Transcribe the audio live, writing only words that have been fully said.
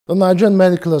The Nigerian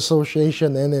Medical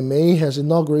Association (N.M.A) has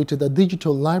inaugurated a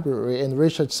digital library and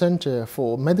research center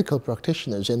for medical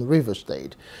practitioners in Rivers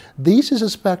State. This is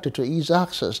expected to ease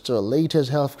access to the latest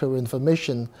healthcare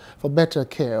information for better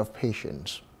care of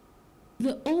patients.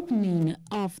 The opening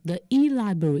of the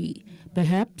e-library,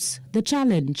 perhaps the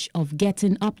challenge of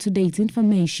getting up-to-date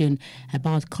information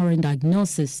about current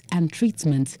diagnosis and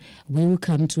treatment will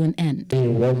come to an end.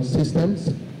 One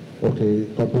systems,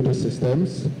 computer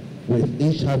systems, with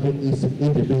each having its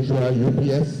individual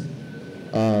UPS,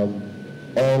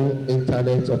 all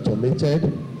internet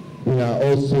automated. We are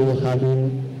also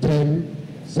having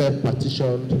 10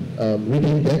 self-partitioned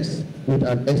reading desks with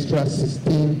an extra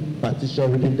 16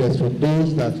 partition reading desks for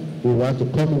those that we want to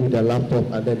come in with their laptop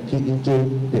and then key into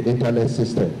the internet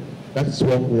system. That's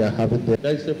what we are having there.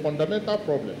 There is a fundamental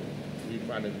problem we've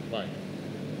identified.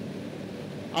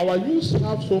 Our youth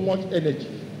have so much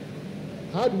energy.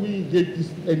 How do we engage this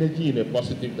energy in a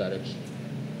positive direction?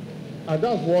 And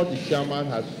that's what the chairman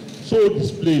has so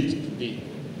displayed today.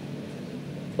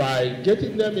 By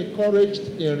getting them encouraged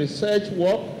in research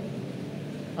work,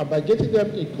 and by getting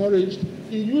them encouraged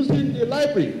in using the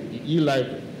library, the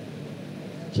e-library.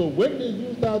 So when they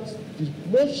use that, the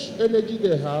most energy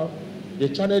they have, they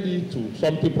channel it to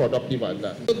something productive like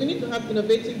that. So we need to have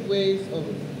innovative ways of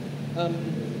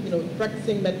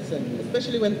practicing medicine,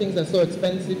 especially when things are so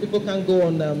expensive. People can't go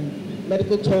on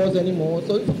medical tours anymore.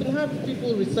 So if we can have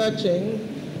people researching,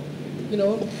 when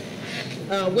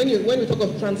we talk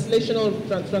of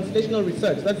translational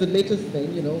research, that's the latest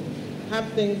thing, have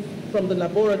things from the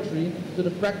laboratory to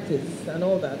the practice and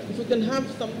all that. If we can have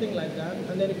something like that,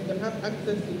 and then if we can have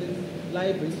access to this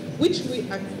library, which we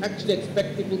actually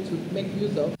expect people to make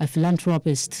use of. A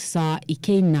philanthropist, Sir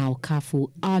Ikenau Kafu,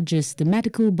 urges the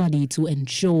medical body to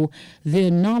ensure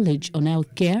their knowledge on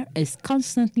healthcare is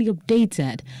constantly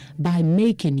updated by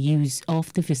making use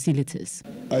of the facilities.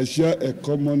 I share a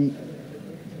common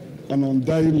and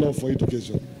undying love for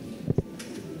education.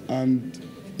 And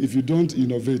if you don't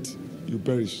innovate, you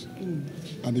perish.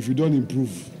 And if you don't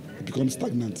improve, you become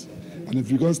stagnant. And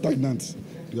if you become stagnant,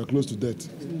 you are close to death.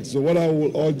 So what I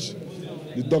will urge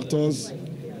the doctors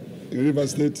in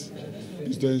Rivers State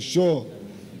is to ensure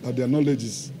that their knowledge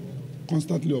is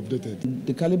constantly updated.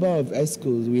 The caliber of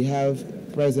schools we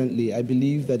have presently, I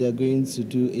believe that they're going to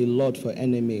do a lot for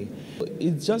N.M.A.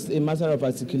 It's just a matter of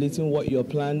articulating what your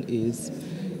plan is,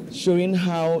 showing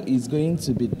how it's going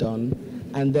to be done,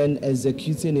 and then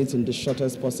executing it in the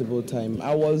shortest possible time.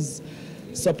 I was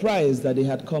surprised that they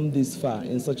had come this far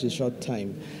in such a short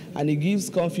time. And it gives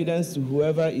confidence to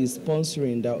whoever is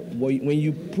sponsoring that when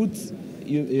you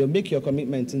you make your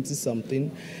commitment into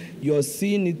something, you're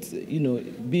seeing it,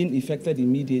 being effected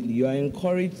immediately. You are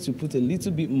encouraged to put a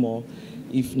little bit more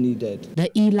if needed. The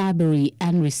e-library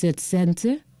and research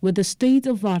center with the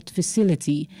state-of-art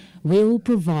facility will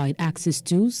provide access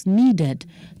tools needed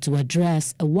to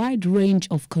address a wide range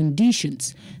of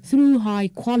conditions through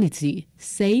high-quality,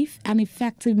 safe and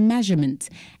effective measurement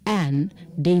and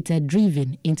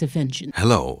data-driven intervention.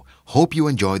 Hello, hope you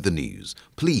enjoyed the news.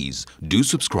 Please do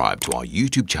subscribe to our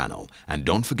YouTube channel and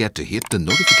don't forget to hit the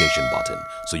notification button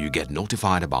so you get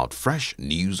notified about fresh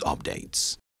news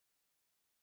updates.